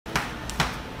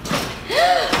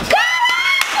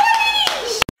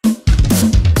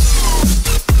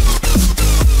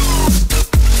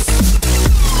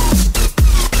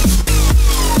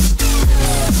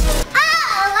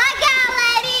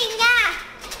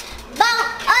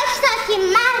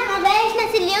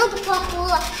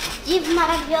divo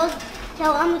maravilhoso que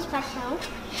eu amo de paixão.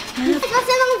 Se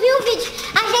você não viu o vídeo,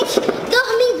 a gente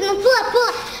dormindo no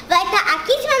pula-pula, vai estar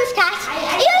aqui em cima nos cards e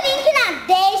o link na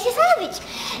descrição do vídeo.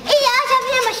 E hoje eu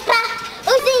vim mostrar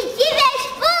os incríveis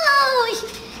pulos.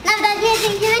 Na verdade, minhas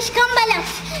incríveis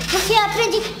cambalhotas, porque eu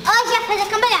aprendi hoje a fazer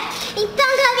cambalhota. Então,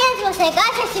 galerinha, se você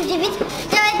gosta desse tipo de vídeo,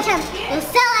 já vai deixando o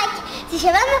seu like, se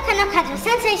inscrever no meu canal caso você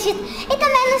não seja inscrito, e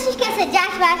também não se esqueça de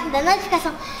ativar a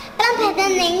notificação para não perder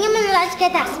nenhuma novidade que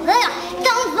tá super legal.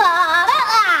 Então, bora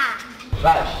lá!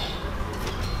 Vai!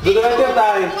 Duda vai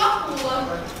tentar, hein?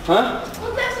 Pula-pula. Hã?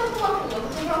 Quanto é só pula-pula?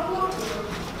 Você joga pula-pula.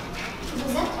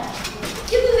 200 reais.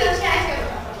 Que 200 reais,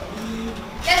 cara?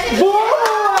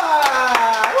 Boa!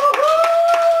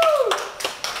 Uhul!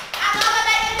 A nova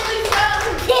da instituição.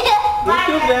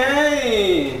 Muito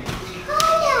bem!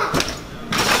 Olha!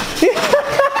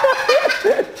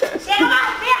 Chega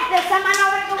mais perto dessa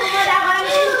manobra que eu vou mandar agora no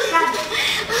mercado.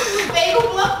 Pega o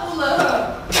pula-pula.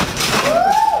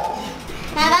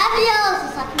 Maravilhoso,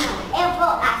 só que não. Eu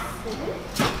vou assim.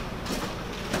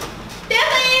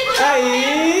 Tenta aí, Duda.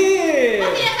 Aí!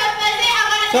 Você já sabe fazer,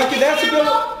 agora Só que desce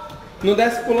pelo... Não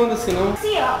desce pulando assim, não.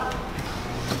 assim, ó.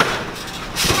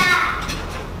 Tá,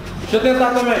 Deixa eu tentar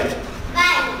também.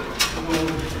 vai.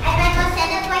 Aí vai você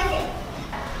depois eu.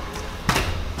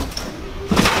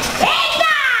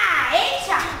 Eita!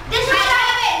 Eita! Deixa eu ver.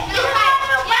 Deixa eu ver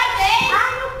meu pé.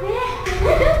 Ai,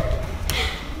 meu pé.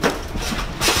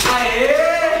 Aê!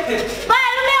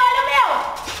 Vai, olha o meu,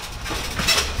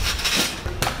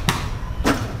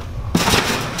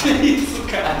 Que isso,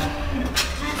 cara?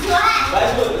 Vai,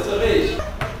 Duda, sua vez.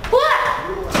 Pula!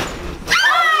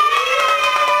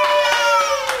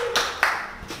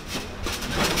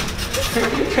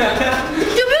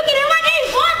 Tu viu que nem uma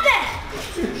gaivota?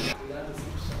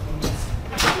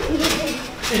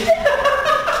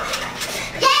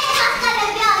 Gente, posso fazer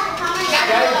pior? Calma aí.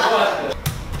 Gaivota.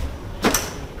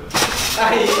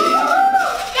 Aí!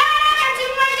 Caraca, eu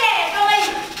tive uma ideia. Calma aí.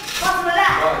 Posso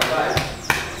mandar? Vai.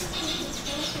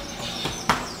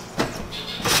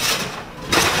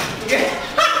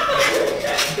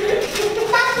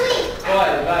 Posso ir?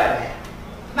 Vai.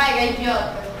 Vai,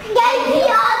 gaivota.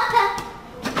 Gaviota!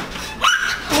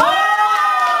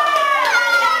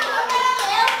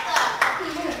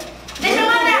 Deixa eu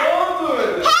mandar. Bom,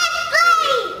 Duda.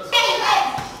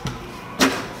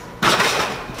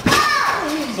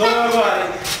 Sou eu agora,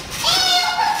 hein?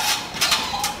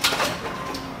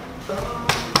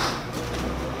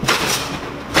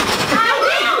 Ai,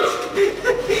 Deus!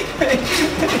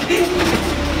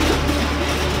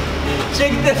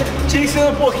 Tinha que ser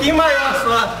um pouquinho maior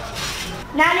só.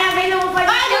 Na minha vez eu vou fazer.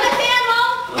 Vai, Duda, tem a mão.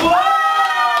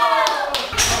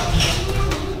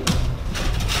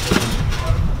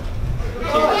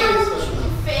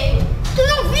 Feio. Tu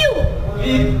não viu?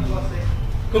 E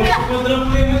como se fosse um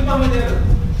trampolim muito pra maneiro.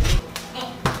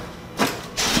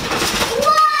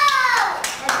 Uou!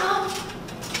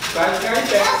 Vai ficar em Eu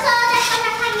pé. sou dessa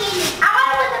da família.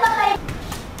 Agora você vai cair.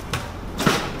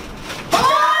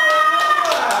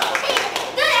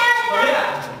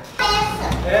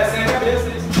 Essa é a cabeça.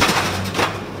 Isso.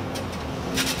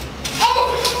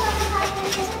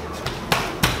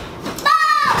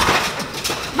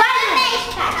 Vai,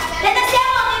 tenta ser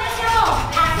a mão, tenta ser a mão.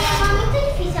 Assim é muito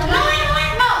difícil. Não é,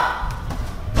 não.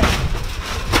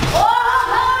 Oh!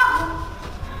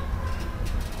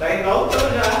 Tá indo altão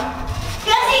já.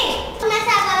 Fica assim.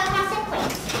 Começar agora com a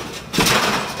sequência.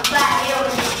 Vai, eu.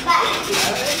 Vai.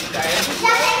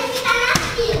 Já tem que ficar na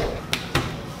fila.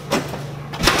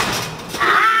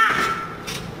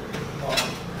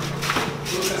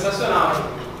 Sensacional, hein?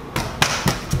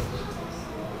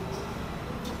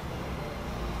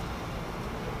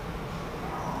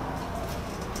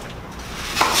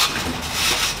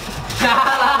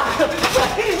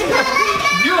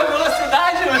 Viu a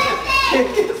velocidade, mano?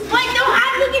 Foi tão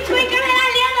rápido que foi câmera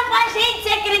lenta pra gente,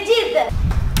 você acredita?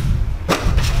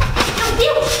 Meu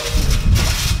Deus!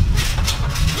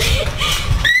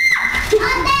 Eu.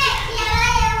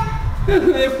 Eu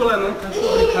não ia pular, não. Tá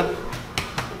só brincando.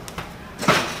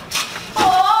 Ô,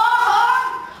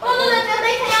 Duda, tenta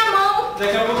ir sem a mão.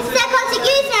 Daqui a pouco Você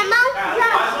conseguiu isso na mão?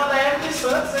 Cara, faz uma da Evelyn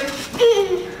Santos, hein?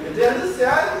 Meu Deus do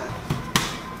céu.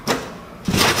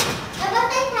 Eu vou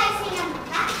tentar isso sem a mão,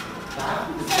 tá? Tá.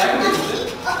 Se eu não conseguir,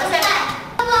 você vai.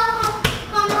 Eu vou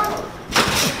com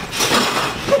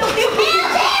Meu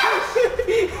Deus!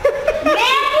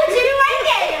 Mesmo tive uma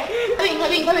ideia. Tá bem. Meu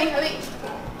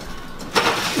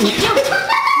Deus!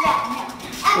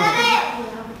 agora eu.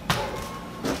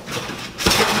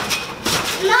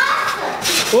 Nossa!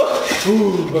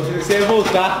 Você ia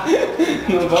voltar.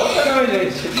 Não volta não,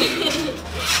 gente.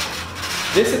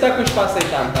 Vê se tá com espaço aí,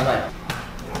 tá? Vai.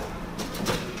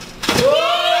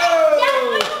 Já foi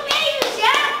no meio,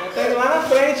 já? Tá indo lá na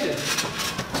frente.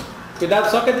 Cuidado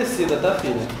só com a descida, tá,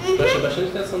 filha? Presta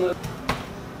bastante atenção no...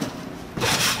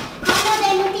 Como eu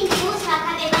dei muito impulso, eu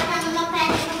acabei batendo meu pé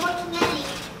um pouquinho ali.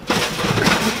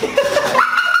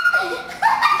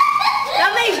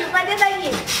 Calma aí, Ju, vai dentro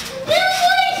daqui.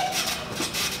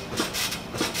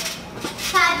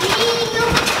 Fabinho.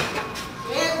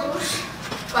 Jesus.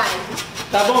 Vai.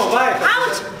 Tá bom, vai.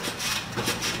 Out!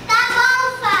 Tá bom,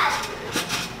 Fábio.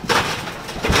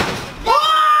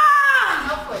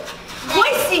 Não foi.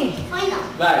 Foi sim. Foi não.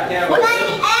 Vai, quem é agora? Vai, é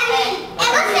mim. É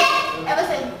você. É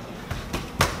você.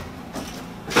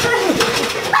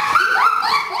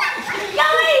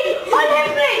 Calma aí. Olha o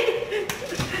replay.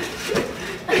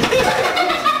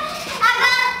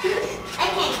 Agora é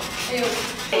quem? Eu.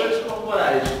 Dois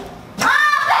corporais.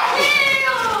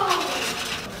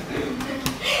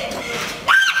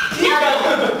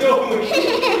 Caramba, deu ruim.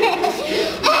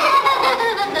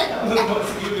 Não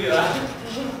conseguiu virar.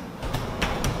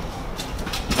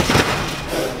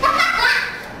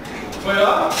 Foi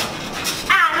ó?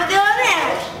 Ah, não deu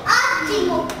menos.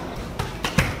 Ótimo.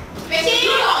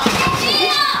 Peixinho.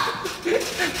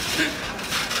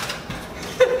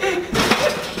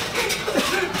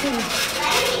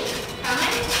 Calma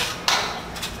aí.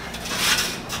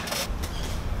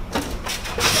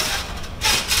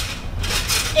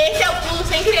 Esse é o pulo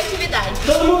sem criatividade.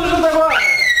 Todo mundo junto agora.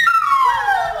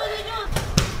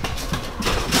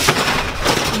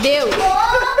 Deu.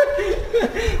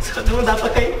 Só não dá pra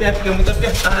cair em pé, porque é muito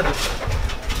apertado.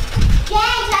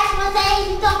 Gente, acho que vocês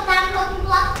entortaram um pouquinho do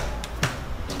lado.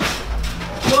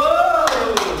 Uou!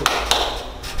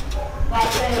 Vai,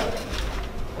 sou eu.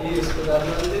 Isso, cuidado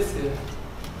pra não descer.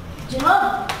 De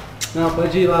novo? Não,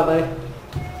 pode ir lá, vai.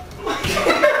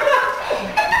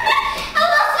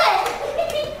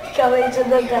 Calma aí, deixa eu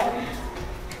dançar.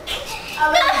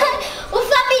 O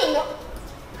Fabinho.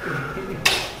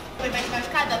 Foi mais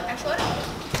machucado, vai ficar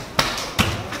chorando.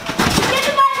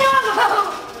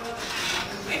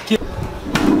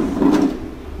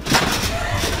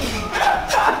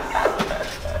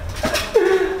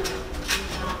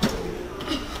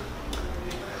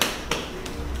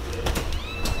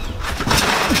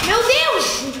 Meu Deus!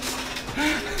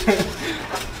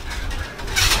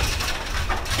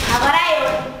 Agora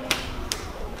eu.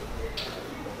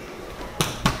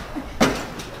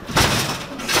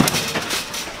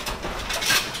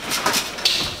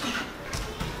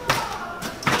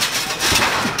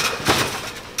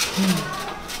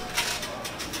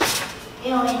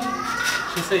 Eu, hein?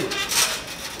 Isso aí.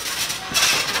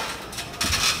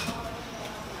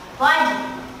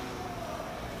 Pode?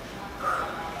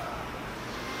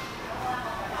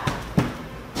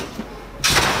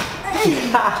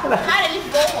 Cara, ele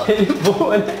voa. Ele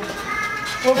voa, né?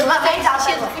 Eu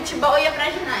fazer do futebol e ia pra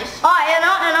ginástica. Ó,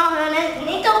 eu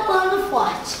nem tô pulando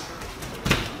forte.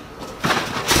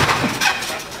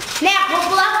 Né, vou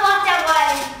pular forte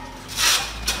agora, hein?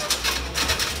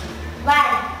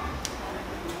 Vai.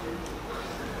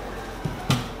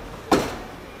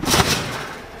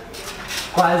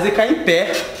 Quase cai em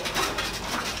pé.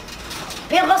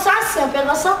 Pegou só assim,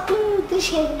 pegou só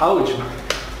trisquinho. A última.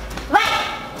 Vai!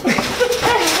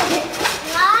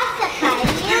 Nossa,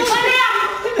 carinha. Foi mesmo!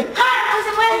 Cara,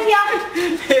 você foi especial.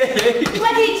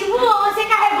 Mas, gente, você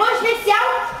carregou o especial?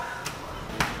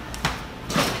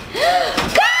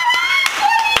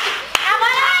 Caraca!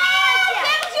 Agora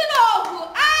arrasou de novo!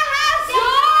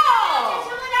 Arrasou!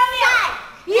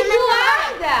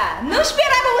 Eduarda! Não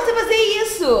esperava você fazer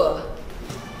isso!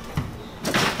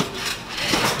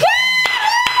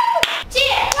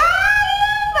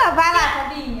 Vai lá,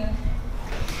 Fabinho.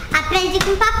 Aprendi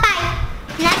com o papai,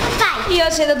 né, papai? E eu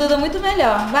achei da Duda muito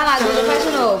melhor. Vai lá, Duda, faz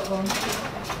de novo.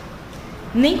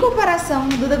 Nem comparação,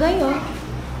 Duda ganhou.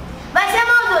 Vai ser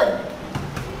mão, Duda.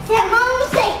 Se é bom, não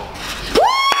sei.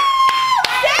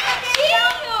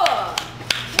 Certinho!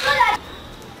 Duda.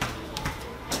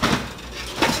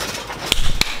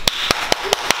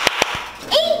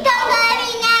 Então,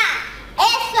 galerinha,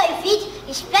 esse foi o vídeo.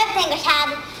 Espero que tenham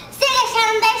gostado. Se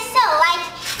gostaram, deixe seu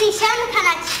like. Se inscreva no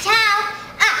canal de tchau.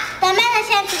 Ah, também não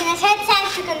esqueça de seguir nas redes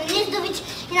sociais, fica no início do vídeo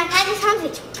e na descrição do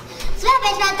vídeo. Super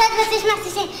beijo para todos vocês que me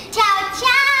assistem. Tchau,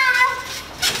 tchau.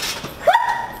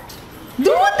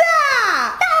 Duda!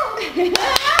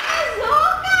 Arrasou,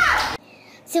 cara!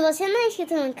 Se você não é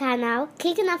inscrito no canal,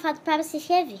 clique na foto para se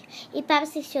inscrever. E para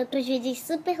assistir outros vídeos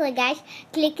super legais,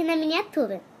 clique na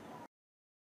miniatura.